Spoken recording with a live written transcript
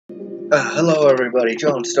Hello everybody,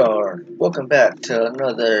 Jonestar. Welcome back to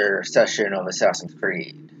another session of Assassin's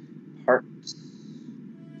Creed. Part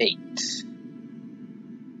 8.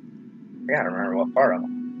 I gotta remember what part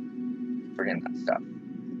I'm forgetting that stuff.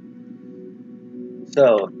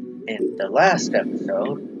 So, in the last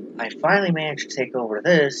episode, I finally managed to take over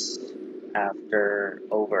this after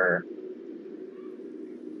over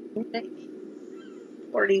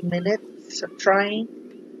 40 minutes of trying.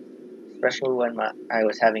 Especially when I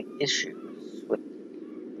was having issues with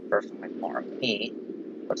the person like more of me.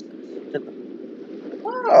 What's this?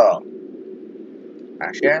 Oh!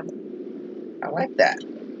 Actually, I like that.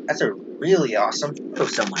 That's a really awesome photo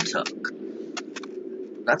someone took.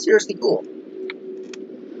 That's seriously cool.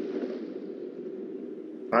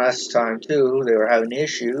 Last time, too, they were having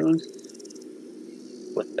issues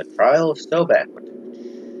with the trial of Sobek, which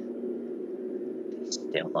they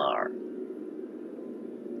still are.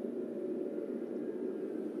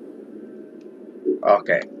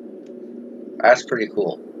 Okay. That's pretty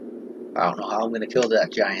cool. I don't know how I'm going to kill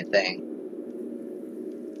that giant thing,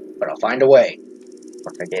 but I'll find a way.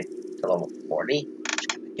 Once I get to level 40,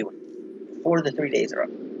 I'm do it before the 3 days are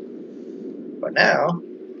up. But now,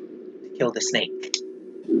 to kill the snake.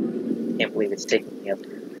 Can't believe it's taken me up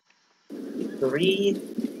 3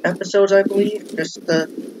 episodes, I believe, just to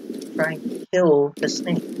try and kill the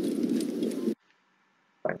snake.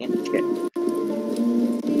 I need to get.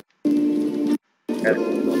 Gotta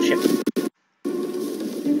go ship.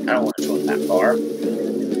 I don't want to swim that far.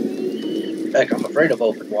 Heck, I'm afraid of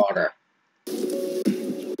open water.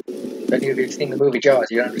 If you've seen the movie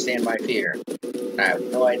Jaws, you understand my fear. I have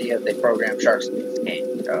no idea if they program sharks in this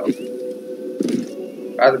game, so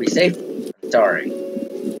I'd rather be safe than sorry.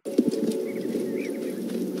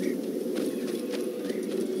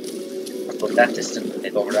 I'll put that distance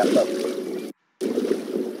and over that level.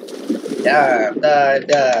 Dive, dive,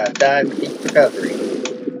 dive, dive with deep recovery.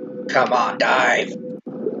 Come on, dive!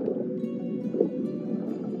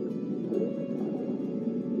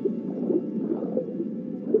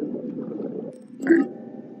 Alright.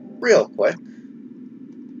 Real quick.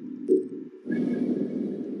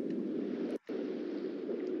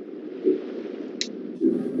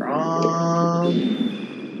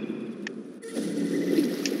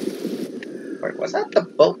 Wait, was that the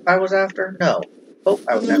boat I was after? No. The boat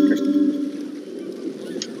I was after.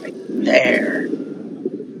 Right there.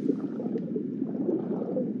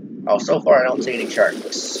 Oh, so far I don't see any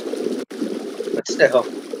sharks. But still.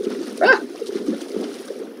 Ah!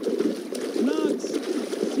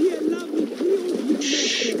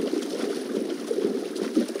 Shh.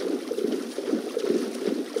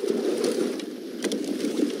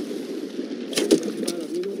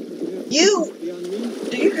 You!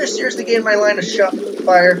 Do you just seriously get in my line of shot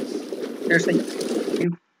fire? Seriously?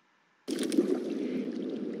 You?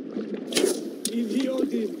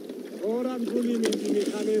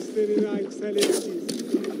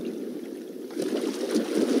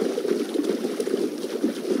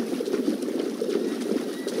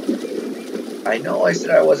 I know I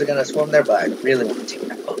said I wasn't going to swim there, but I really want to take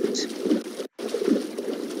that boat.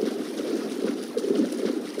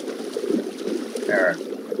 There.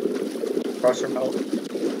 Cross remote.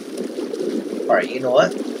 Alright, you know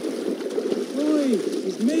what?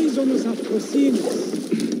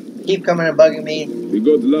 Keep coming and bugging me. The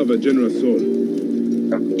god love a generous soul.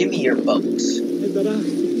 So give me your boats.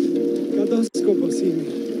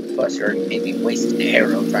 Plus, you're maybe wasting the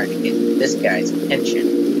arrow trying to get this guy's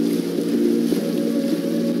attention.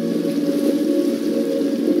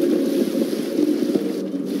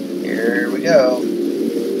 Here we go.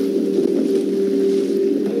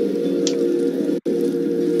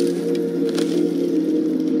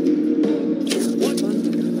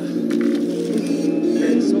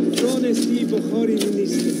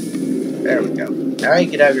 There we go. Now you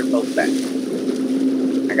can have your boat back.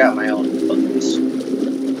 I got my own boats.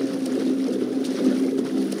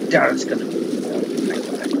 God, it's gonna be.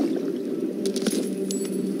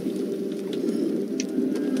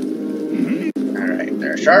 Alright,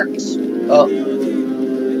 there are sharks. Oh.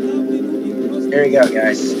 Here we go,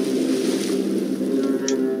 guys.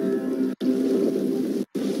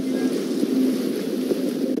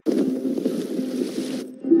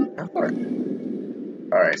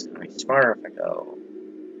 Alright, it's gonna be smarter if I go.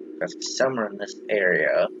 Because it's summer in this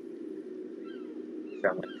area. So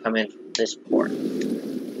I'm gonna come in from this port.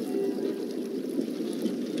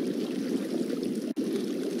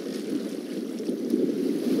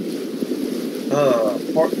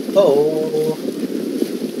 Port hole.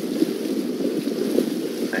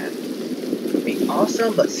 Man. It'd be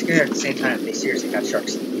awesome, but scary at the same time if they seriously got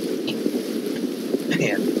sharks.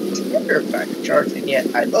 and terrified of sharks, and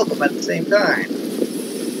yet I love them at the same time.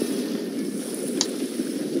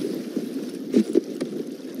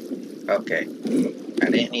 Okay. I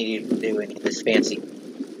didn't need you to do any of this fancy.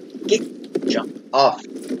 Jump off.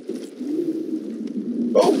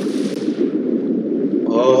 Oh!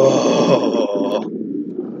 Oh!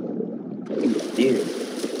 Dude.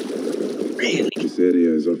 Really? This area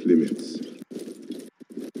is off limits.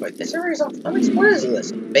 Wait, this area is off limits? What is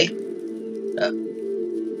this? Bait?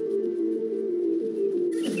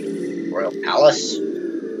 Royal Palace?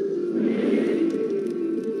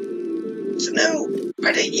 Snow!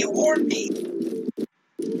 Why didn't you warn me?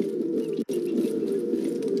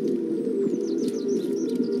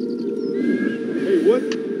 Hey, what?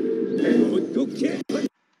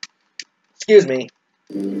 Excuse me,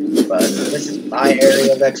 but this is my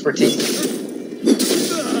area of expertise.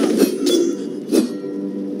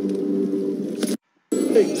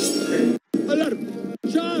 Alarm!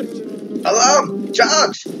 Charge! Alarm!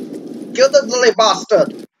 Charge! Kill the lily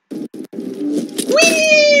bastard!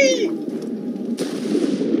 Whee!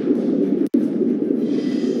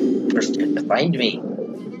 First you have to find me.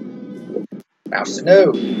 Mouse to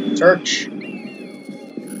know. Search.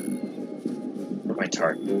 For my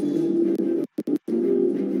target.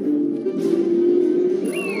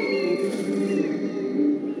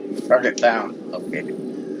 Target found. Located.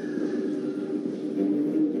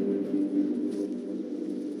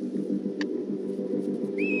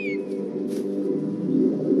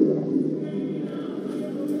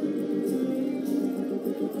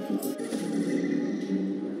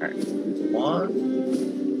 Alright. One.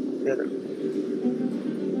 The other.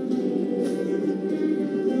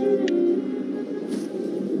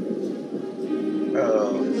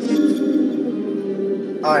 Oh.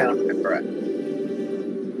 I on the breath.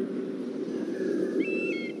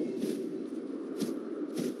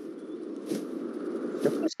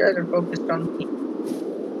 These guys are focused on me.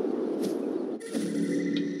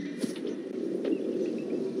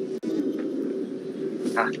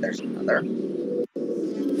 Ah, there's another.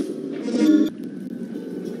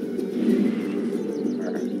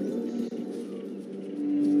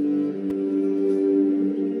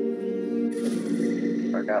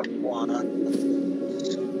 I got one.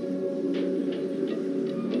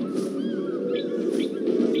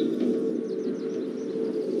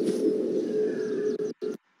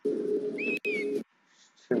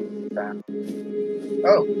 Two down.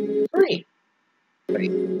 Oh, three.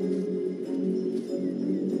 Wait.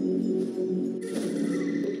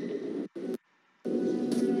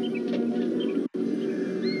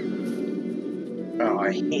 Oh,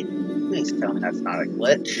 I hate it. Please tell me that's not a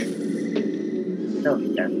glitch. No,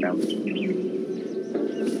 that's no.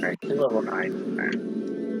 Alright, 2 level 9.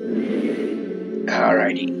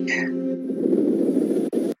 Alrighty.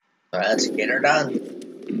 Let's get her done.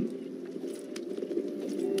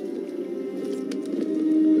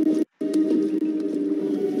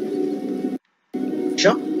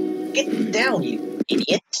 Jump! Get down, you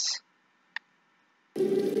idiots!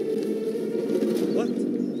 What?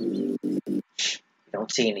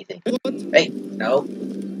 Don't see anything. What? Hey, no.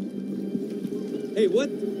 Hey, what?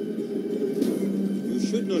 You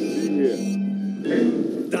should not be here.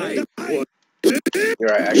 Die! What? You're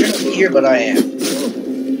right, I shouldn't be here, but I am.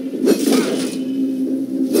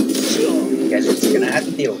 You guys are just gonna have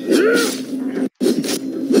to deal with it.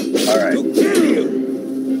 Alright. There we go.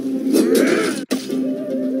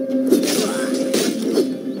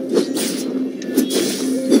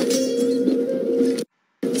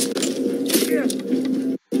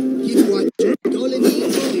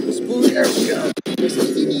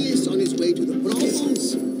 Phineas on his way to the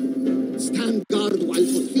brothels. Stand guard while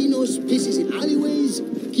Porfinos pisses in alleyways.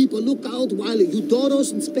 Keep a lookout while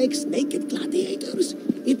Eudoros inspects naked gladiators.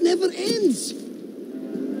 It never ends.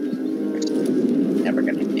 Never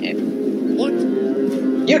gonna end. What?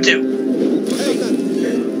 You two!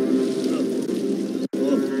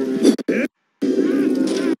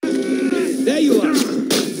 There you are!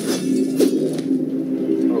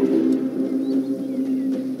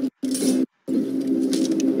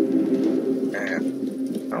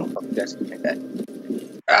 Oh, fuck, you guys can take that.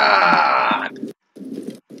 Ah!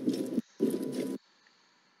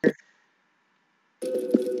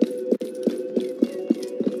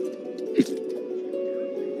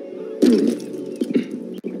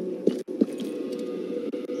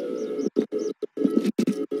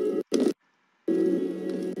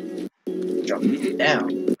 Jump down.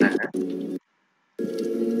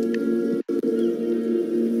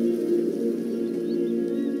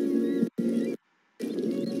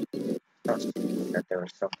 That there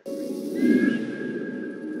was something.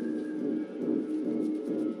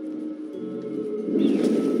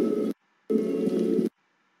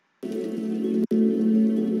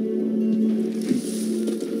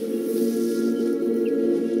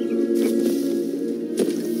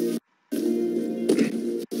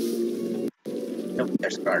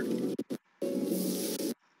 guard.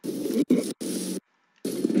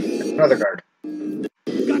 Another guard.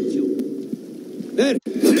 Got you. There.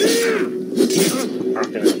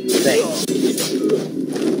 I'm gonna think.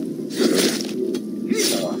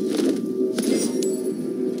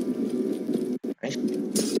 Right.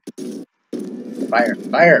 Fire!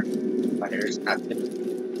 Fire! Fire's not good.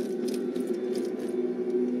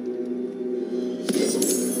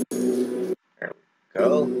 There we go.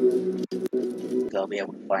 I'll be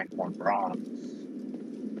able to find more bronze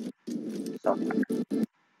somewhere.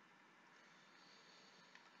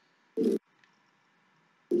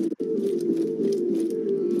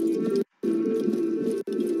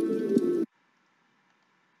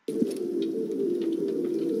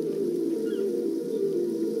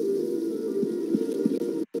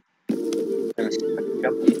 I'm gonna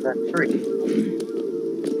jump into that tree.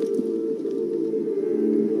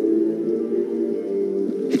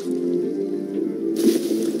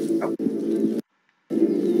 Oh.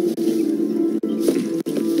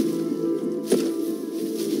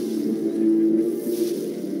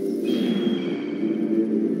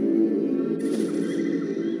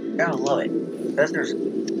 I don't love it. Because there's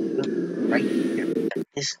right here. There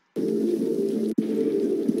is.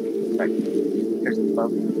 Right. There's a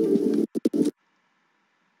bug.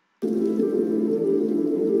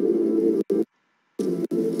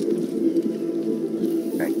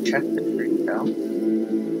 I check the tree down.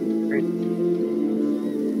 Tree.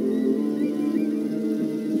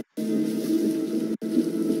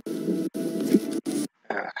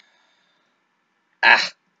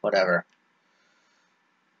 Whatever.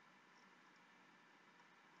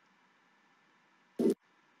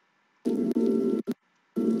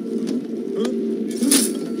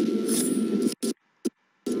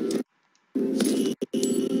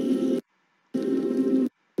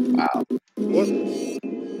 Wow. What?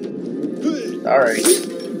 Sorry.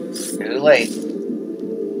 Too late.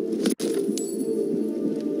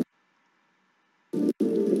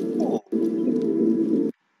 Ooh.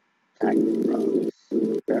 Tiger frogs.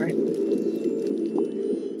 Very nice.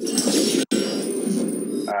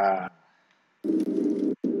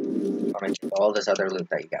 I'll mention all this other loot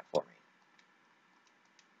that you got for me.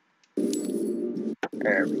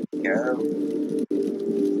 There we go.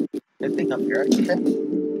 Good thing up here, I think.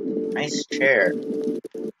 Nice chair.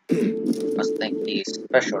 Must think he's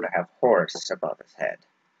special to have horse above his head.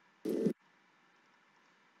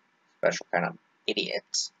 Special kind of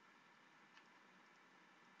idiots.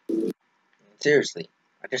 Seriously,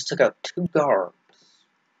 I just took out 2 guards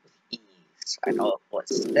with ease. I know it was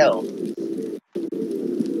stealth.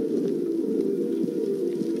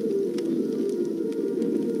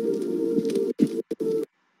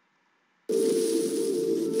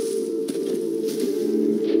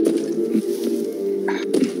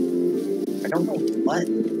 I don't know what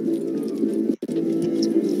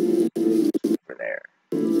over there.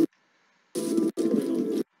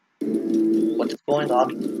 What is going on?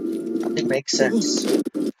 Nothing makes sense.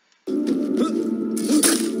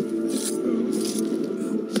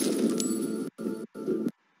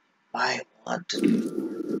 I want to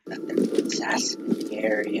that there's an assassin in the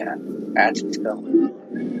area. That's what's going on.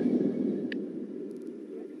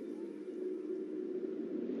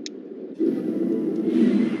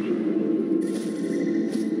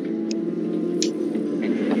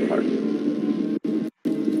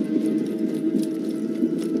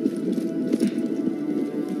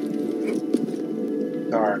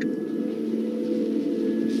 Guard.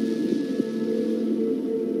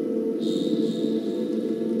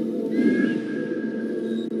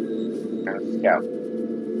 Scout.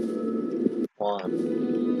 One.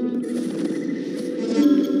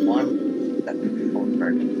 That's one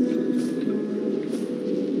person.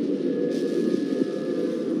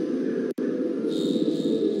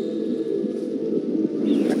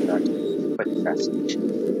 I got quick assassination.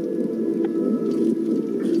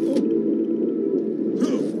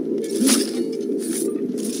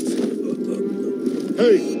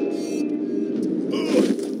 Hey!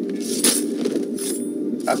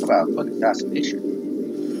 Talk about quick assassination.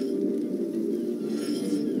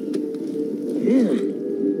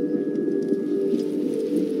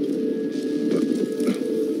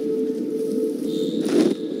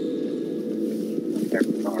 Their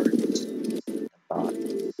guards. The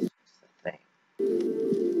bodies. That's the thing.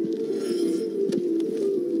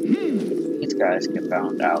 These guys get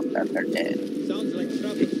found out that they're dead. Sounds like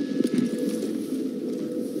trouble.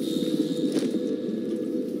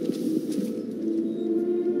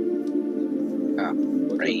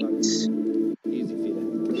 Great. Easy feeling.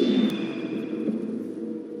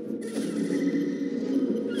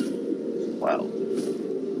 Well.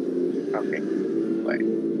 Okay. Wait.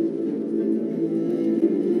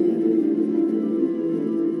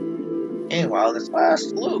 Meanwhile, this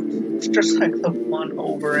last loop is just like the one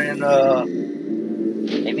over in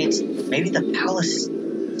maybe the palace.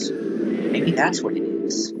 Maybe that's what it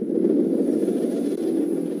is.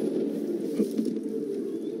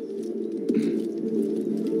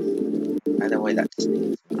 Either way, that's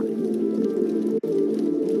fine.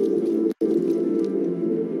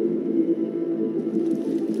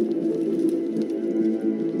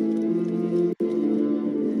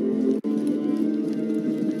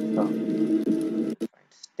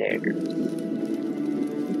 Stairs.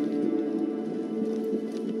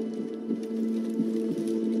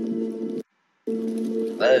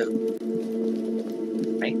 Hello?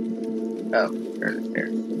 Right? Oh, there's the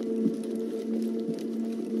stairs.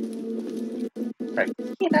 Right.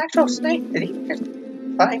 Is he an actual snake? Did he just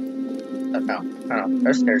climb? Oh, no.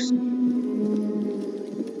 There's stairs.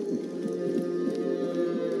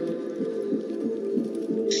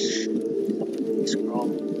 Scroll.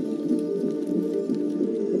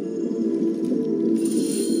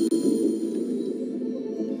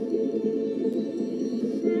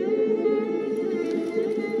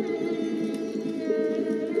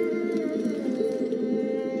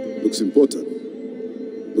 Looks important.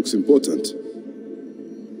 Looks important.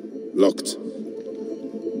 Locked.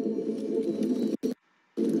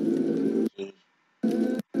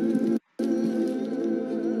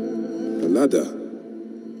 A ladder.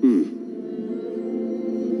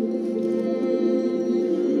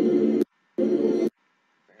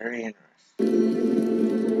 Very interesting.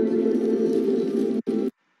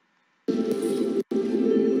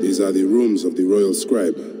 These are the rooms of the royal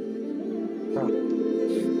scribe.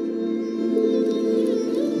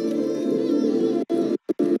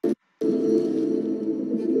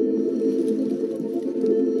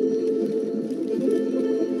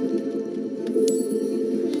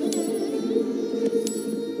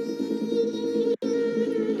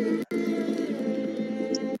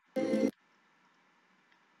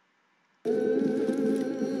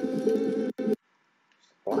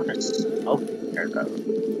 There it goes.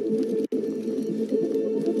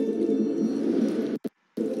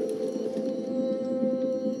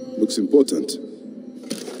 Looks important.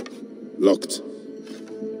 Locked.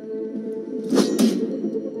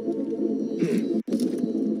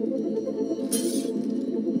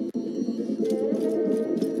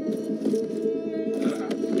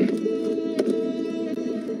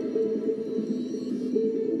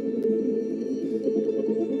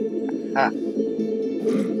 Ah.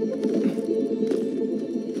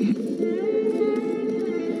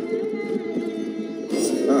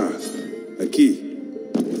 A key.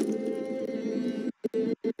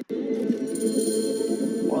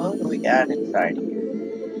 What do we got inside here?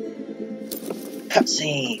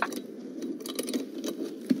 Cutscene.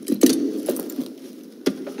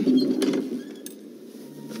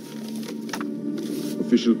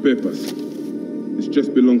 Official papers. This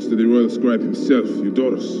chest belongs to the royal scribe himself,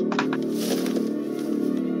 Eudorus.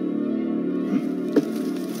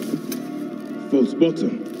 False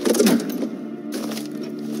bottom.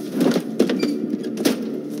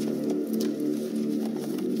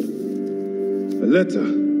 A letter.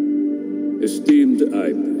 Esteemed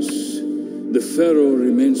Ibis, the Pharaoh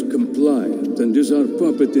remains compliant and is our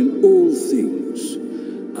puppet in all things.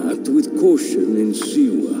 Act with caution in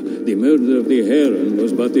Siwa. The murder of the Heron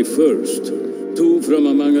was but the first. 2 from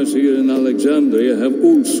among us here in Alexandria have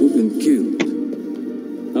also been killed.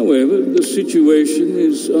 However, the situation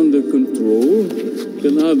is under control.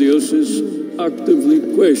 Gennadios is actively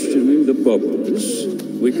questioning the populace.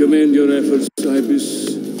 We commend your efforts, Ibis.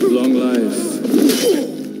 Long life.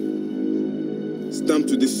 Stamped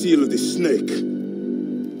with the seal of the snake.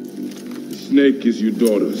 The snake is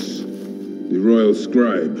Eudorus, the royal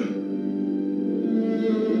scribe.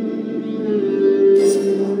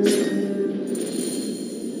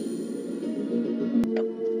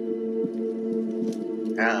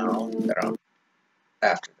 Now that I'm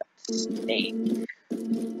after that snake.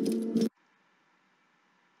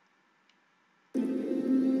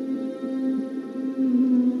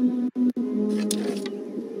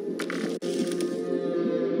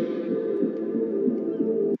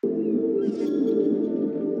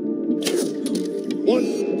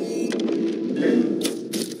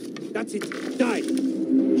 That's it. Die.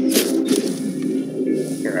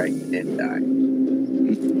 You're right, you did die.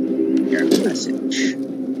 Your message.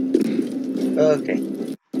 Okay.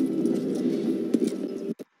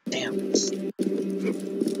 Damn it.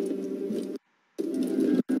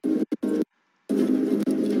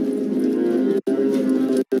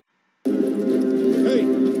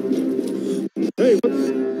 Hey, what?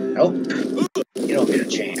 Nope. You don't get a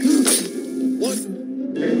chance. What?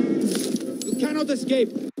 You cannot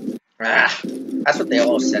escape. Ah, that's what they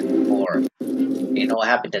all said before. You know what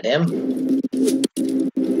happened to them?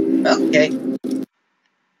 Okay.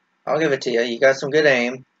 I'll give it to you. You got some good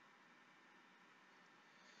aim.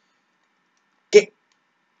 Get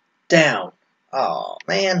down. Oh,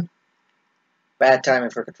 man. Bad timing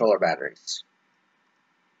for controller batteries.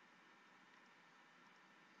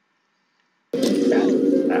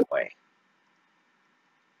 That way.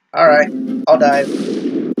 Alright. I'll dive.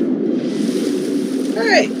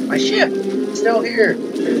 Hey, my ship. It's still here.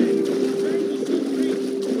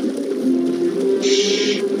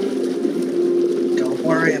 Shh. Don't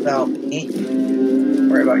worry about me.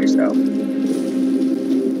 Worry about yourself.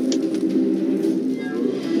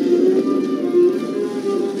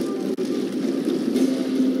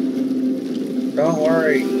 Don't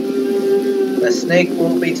worry. The snake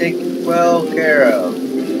will be taken well care of.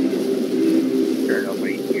 Sure,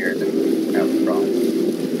 nobody here that have a problem.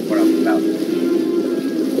 What I'm about.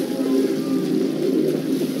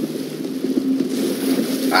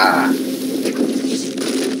 Ah.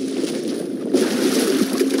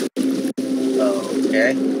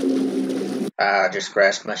 Okay. Just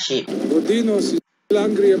crashed my sheep. Rodinos is still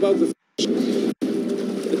angry about the...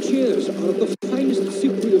 The chairs are of the finest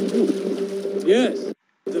Cypriot wood. Yes,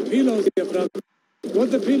 the pillows, dear brother.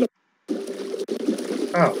 What the pillow?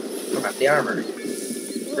 Oh, I got the armor.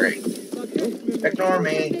 Great. Ignore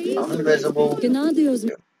me. I'm invisible. Gennadios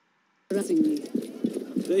harassing me.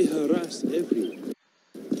 They harass everyone.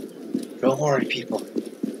 Don't worry, people.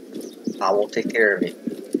 I will take care of it.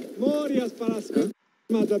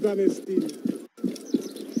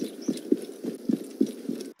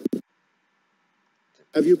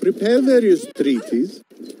 Have you prepared various treaties?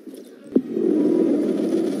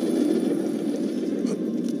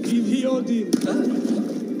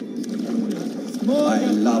 I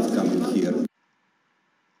love coming here.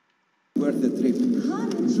 Worth the trip.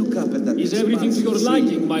 Look up at that. Is everything to your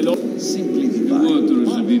liking, my lord? Simply The divine. water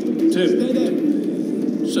is a bit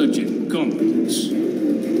tepid. Such incompetence.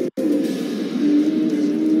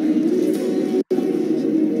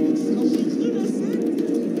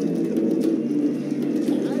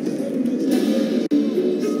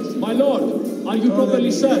 My lord, are you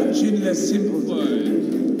properly served? Chinless simple.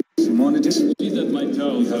 Simonides, See that my you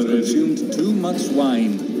towels have are ready. consumed too much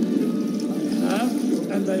wine.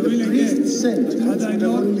 And I will again. Had I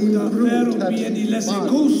not, would our fare be any less a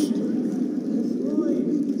goose?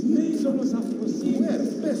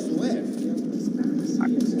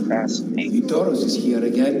 Fascinating. Doros is here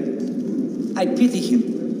again. I pity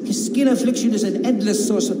him. His skin affliction is an endless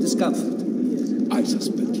source of discomfort. I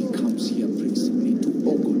suspect he comes here principally to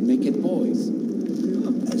ogle naked boys.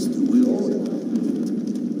 As do we all.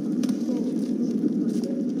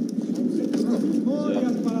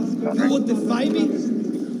 You would defy me?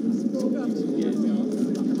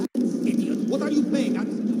 Idiot, what are you paying at?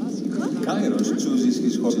 Kairos chooses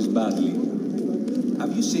his horses badly.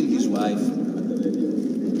 Have you seen his wife?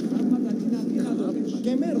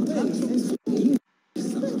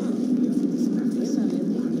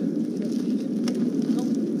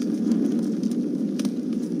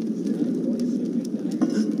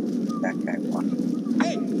 That guy won.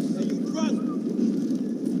 Hey, are you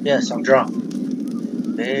drunk? Yes, I'm drunk.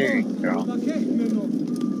 Very drunk.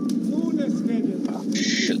 Oh,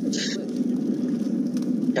 shoot.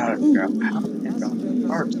 Gotta figure out how to get on the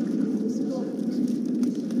parts.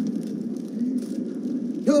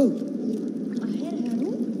 Go!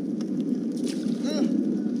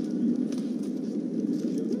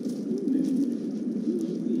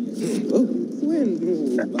 Oh, when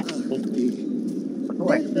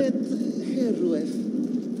Wait.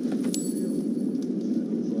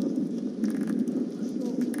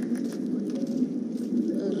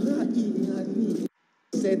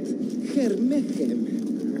 Set Hermechem.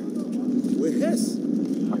 Wehes.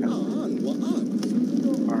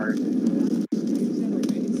 Hard.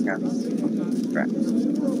 Yeah. Crap.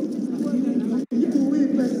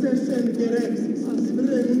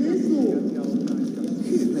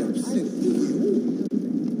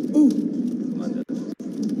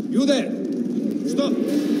 You there! Stop!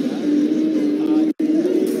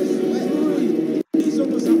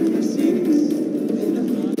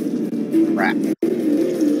 Crap.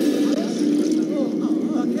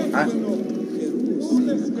 Huh?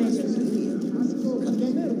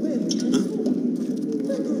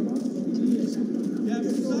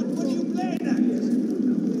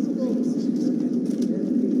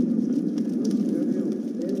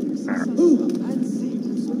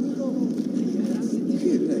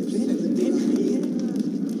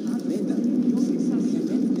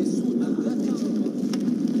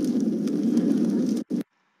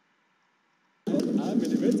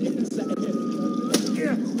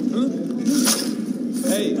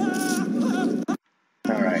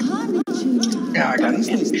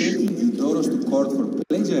 Eudoros to court for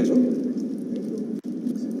plagiarism?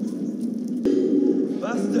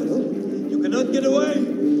 Bastard! You cannot get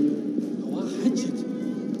away!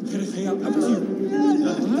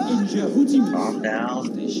 Calm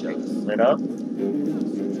down. Split up.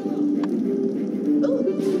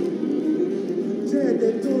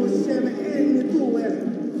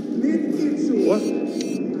 What?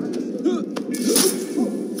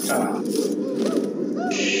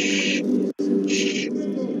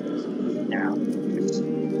 Now,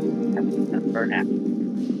 for now.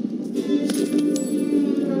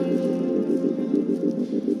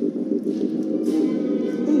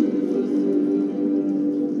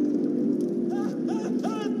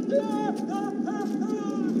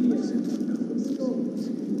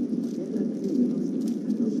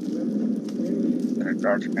 The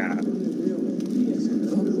guards are gonna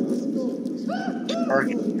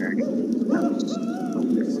target here.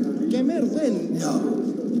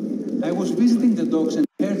 I was visiting the dogs and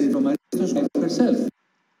heard it from Aristo's wife herself.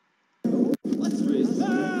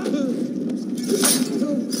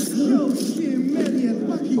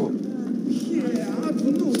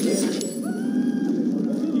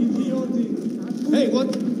 Hey, what?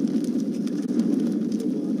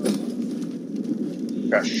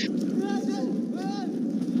 Gosh.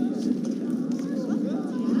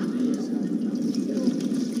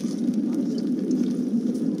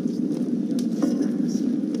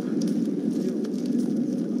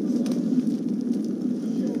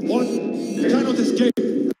 What? You cannot escape!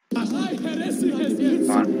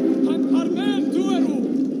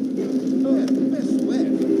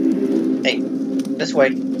 Hey, this way.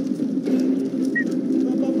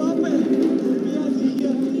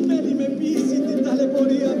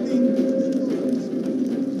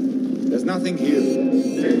 There's nothing here.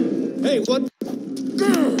 Hey, what?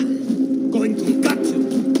 Going to cut you!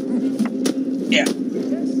 Yeah.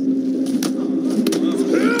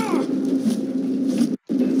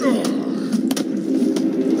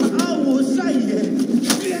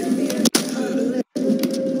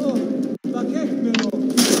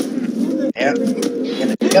 Yeah.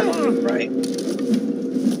 Gonna get right.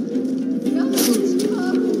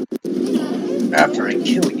 After I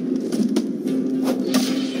kill you.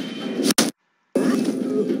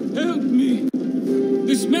 Help me!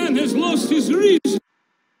 This man has lost his reason!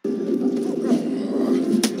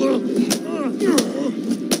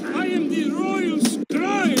 I am the royal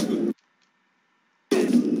scribe!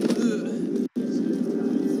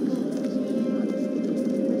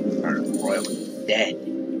 Our royal dead.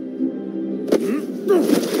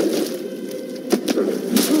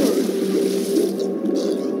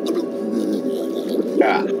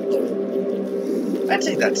 Ah. I'd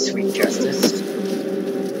say that's sweet justice.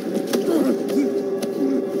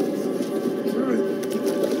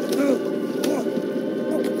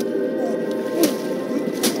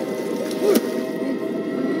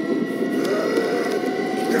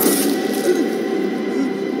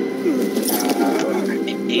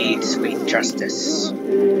 Indeed, sweet justice.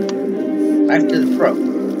 Knife to the throat.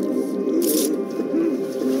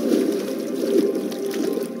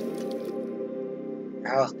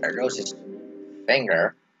 Oh, there goes his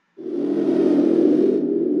finger.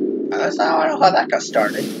 That's not, I don't know how that got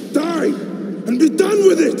started. Die! And be done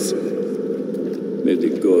with it! May the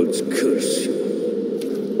gods curse you.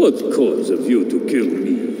 What cause have you to kill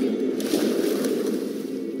me?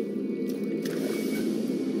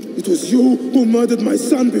 It was you who murdered my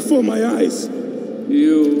son before my eyes.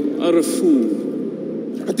 You are a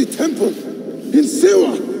fool. At the temple, in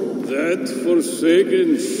Siwa. That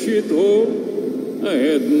forsaken shithole? I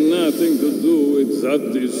had nothing to do with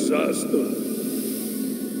that disaster.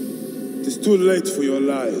 It is too late for your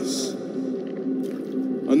lies.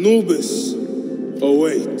 Anubis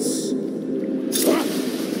awaits.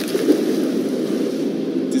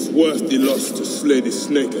 It is worth the loss to slay the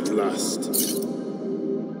snake at last.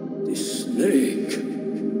 The snake.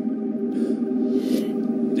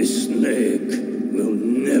 The snake will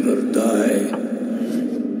never die.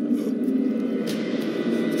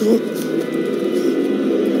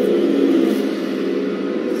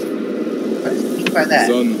 By that.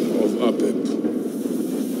 Son of Apep,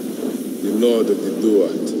 the Lord of the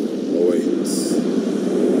Duat awaits.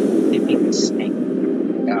 Maybe the snake.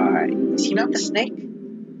 Is he not the snake?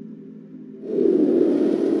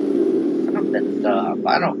 Something's up.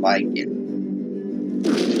 I don't like it.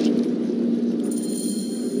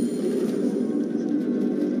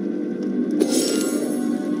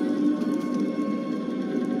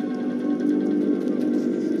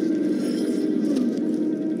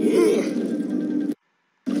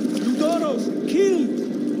 Eudoros, killed!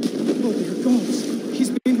 Oh, dear gods,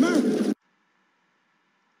 he's been murdered!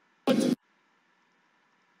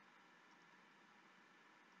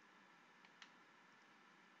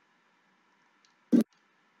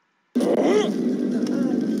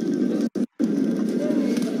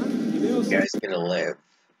 guy's gonna live.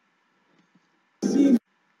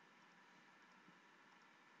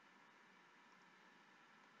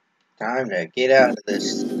 Time to get out of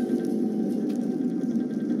this.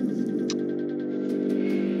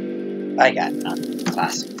 I got nothing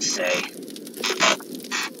classic to say.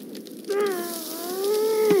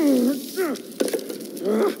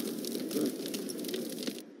 Whoa.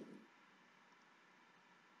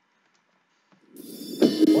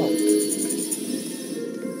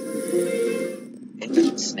 Into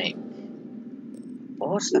the snake. What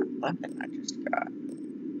was that weapon I just got?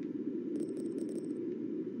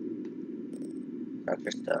 That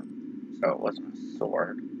just a... So it wasn't a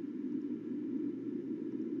sword.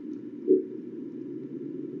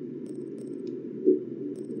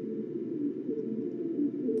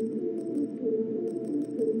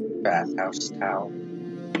 Bathhouse towel.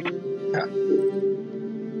 Huh.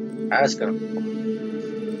 I was gonna...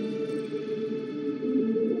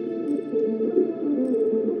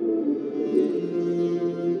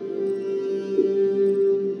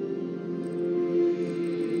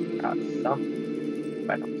 Got some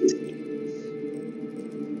metal seeds.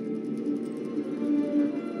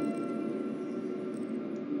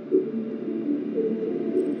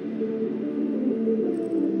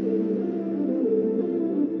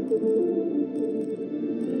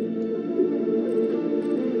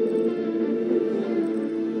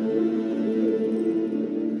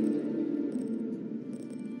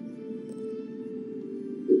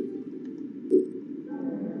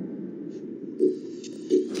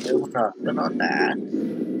 Still nothing on that.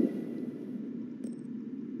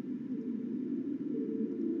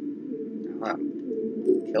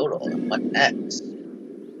 Killed all of them. What next?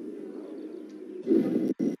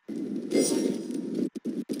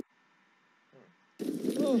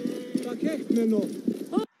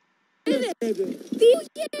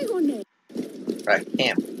 Right,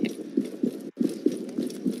 camp.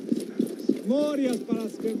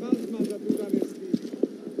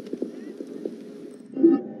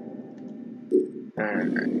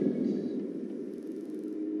 Alright.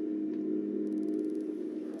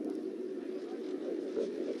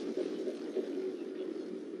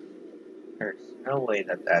 There's no way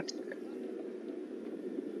that that's it.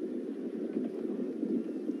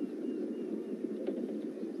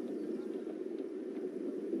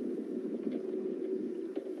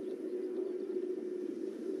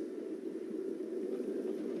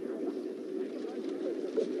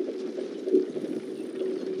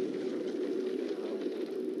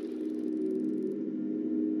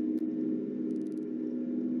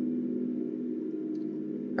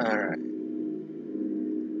 Alright.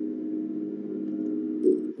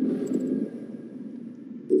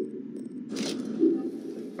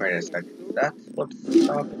 Wait a second. That's what's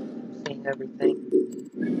stopping seeing everything?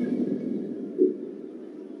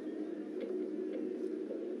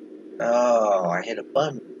 Oh, I hit a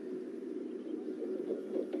button.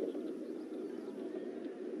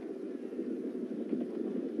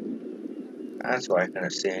 That's why I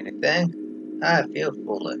couldn't see anything. I feel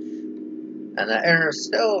foolish. And the error's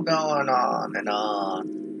still going on and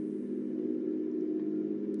on.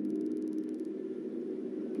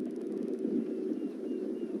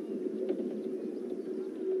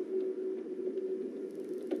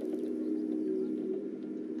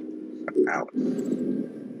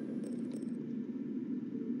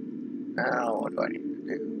 Now what do I need to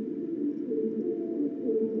do?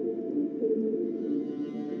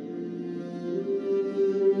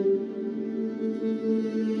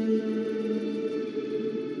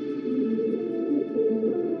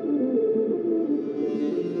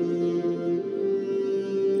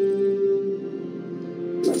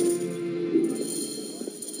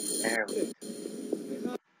 There we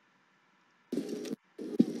go.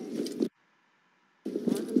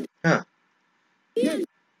 Huh.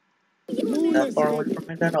 Not far away from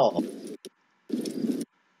it at all.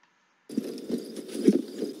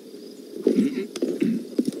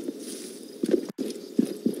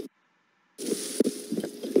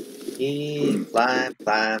 Climb,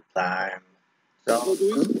 climb, climb. So,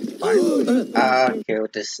 climb. I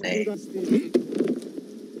killed the snake.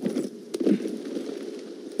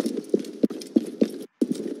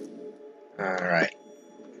 Alright.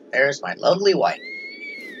 There's my lovely wife.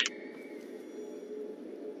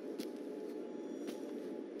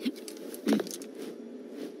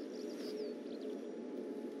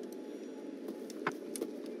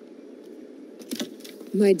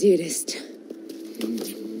 My dearest.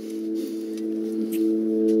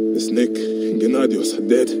 The snake, Gennadios, are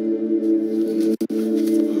dead.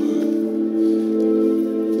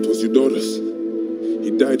 It was Eudorus.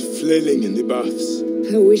 He died flailing in the baths.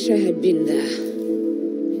 I wish I had been there.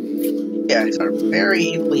 guys are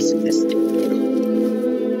very evilly sadistic.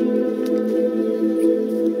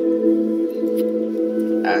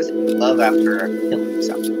 As in love after killing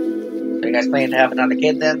someone. So you guys planning to have another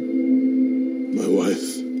kid then? My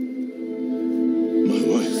wife. My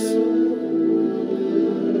wife.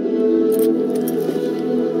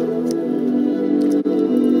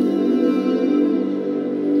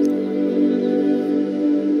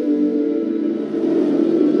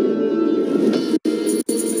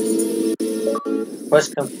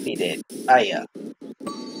 Quest completed. Aya.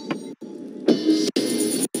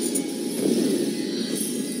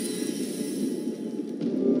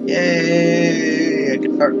 Yay! I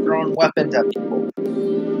can start throwing weapons at people.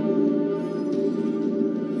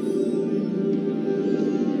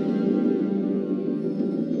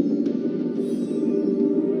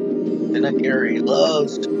 Denakiri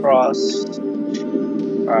loves to cross.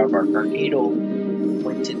 However, her needle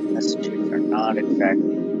pointed messages are not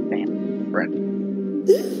exactly family friendly.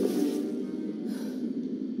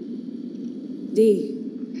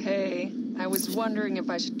 D. Hey, I was wondering if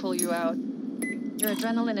I should pull you out. Your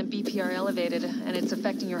adrenaline and BP are elevated, and it's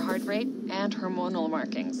affecting your heart rate and hormonal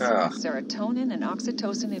markings. Serotonin and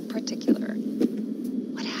oxytocin in particular.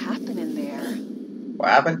 What happened in there? What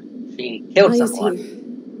happened? She killed Aya's someone. here.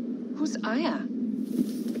 Who's Aya?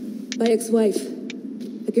 My ex-wife.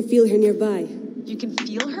 I can feel her nearby. You can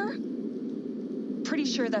feel her? Pretty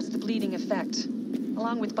sure that's the bleeding effect.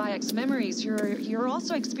 Along with Bayek's memories, you're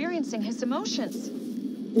also experiencing his emotions.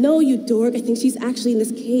 No, you dork. I think she's actually in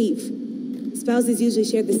this cave. Spouses usually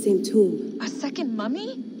share the same tomb. A second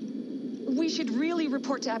mummy? We should really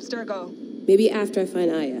report to Abstergo. Maybe after I find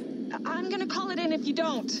Aya. I'm gonna call it in if you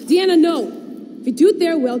don't. Deanna, no! If you do it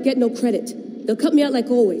there, well, get no credit. They'll cut me out like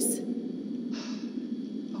always.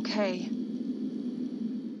 Okay.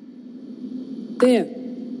 There.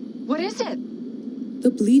 What is it? The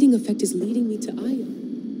bleeding effect is leading me to Aya.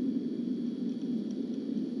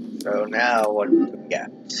 So now what do we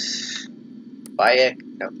got? Bayek?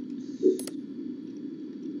 No.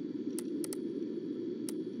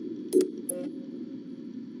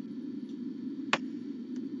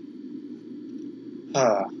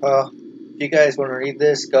 Well, if you guys want to read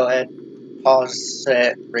this, go ahead, pause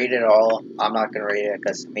it, read it all. I'm not going to read it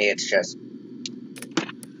because to me it's just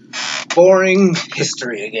boring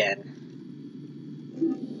history again.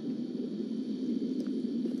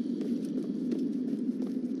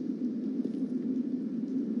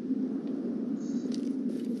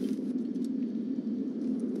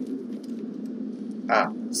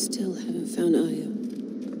 Still haven't found Aya.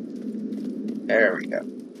 There we go.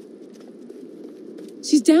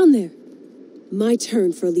 She's down there. My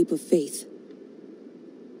turn for a leap of faith.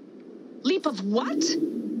 Leap of what?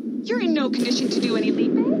 You're in no condition to do any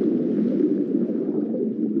leaping.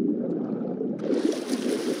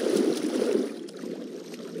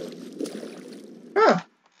 Huh.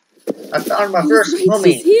 I found my He's first right,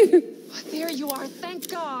 mummy. She's here. There you are, thank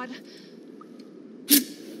God.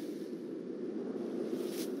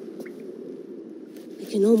 I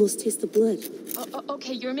can almost taste the blood.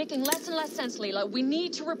 Okay, you're making less and less sense, Leela. We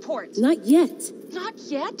need to report. Not yet. Not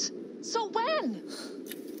yet? So when?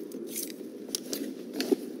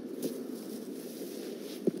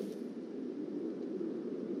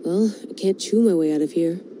 Well, I can't chew my way out of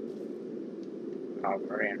here. Oh,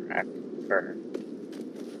 we're interacting for her.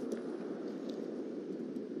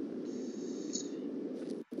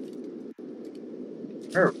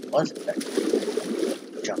 Where was it that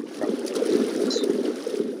jumped from?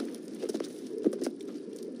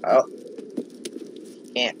 Oh.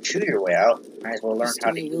 Can't chew your way out. Might as well learn how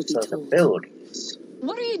to use those abilities.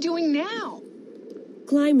 What are you doing now?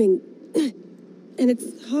 Climbing. And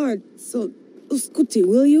it's hard, so uskuti,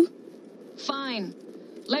 will you? Fine.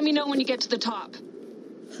 Let me know when you get to the top.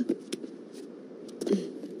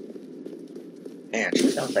 Man, she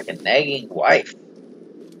sounds like a nagging wife.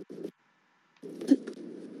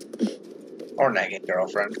 Or nagging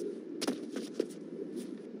girlfriend.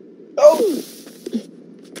 Oh!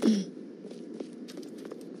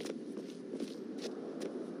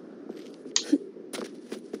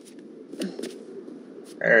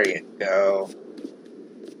 There you go.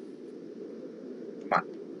 Come on.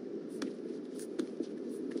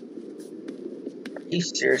 Are you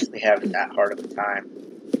seriously having that hard of a time?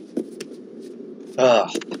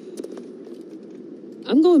 Ugh.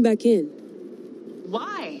 I'm going back in.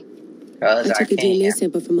 Why? Because I I took a DNA can't.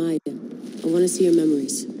 sample from Aya. I want to see your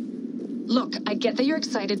memories. Look, I get that you're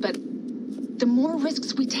excited, but the more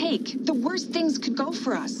risks we take, the worse things could go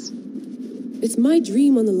for us. It's my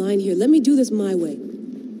dream on the line here. Let me do this my way.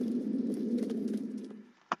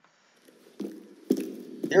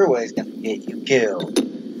 Your way's gonna get you killed.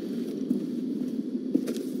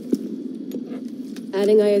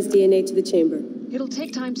 Adding Aya's DNA to the chamber. It'll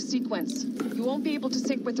take time to sequence. You won't be able to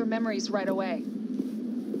sync with her memories right away.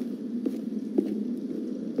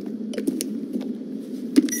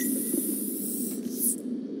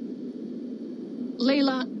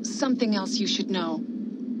 Layla, something else you should know.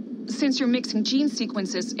 Since you're mixing gene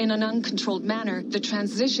sequences in an uncontrolled manner, the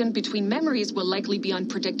transition between memories will likely be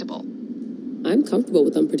unpredictable. I'm comfortable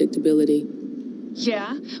with unpredictability.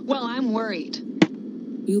 Yeah? Well, I'm worried.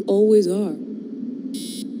 You always are.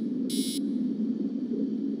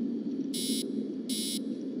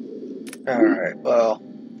 Alright, well,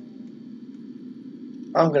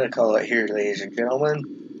 I'm going to call it here, ladies and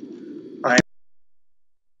gentlemen.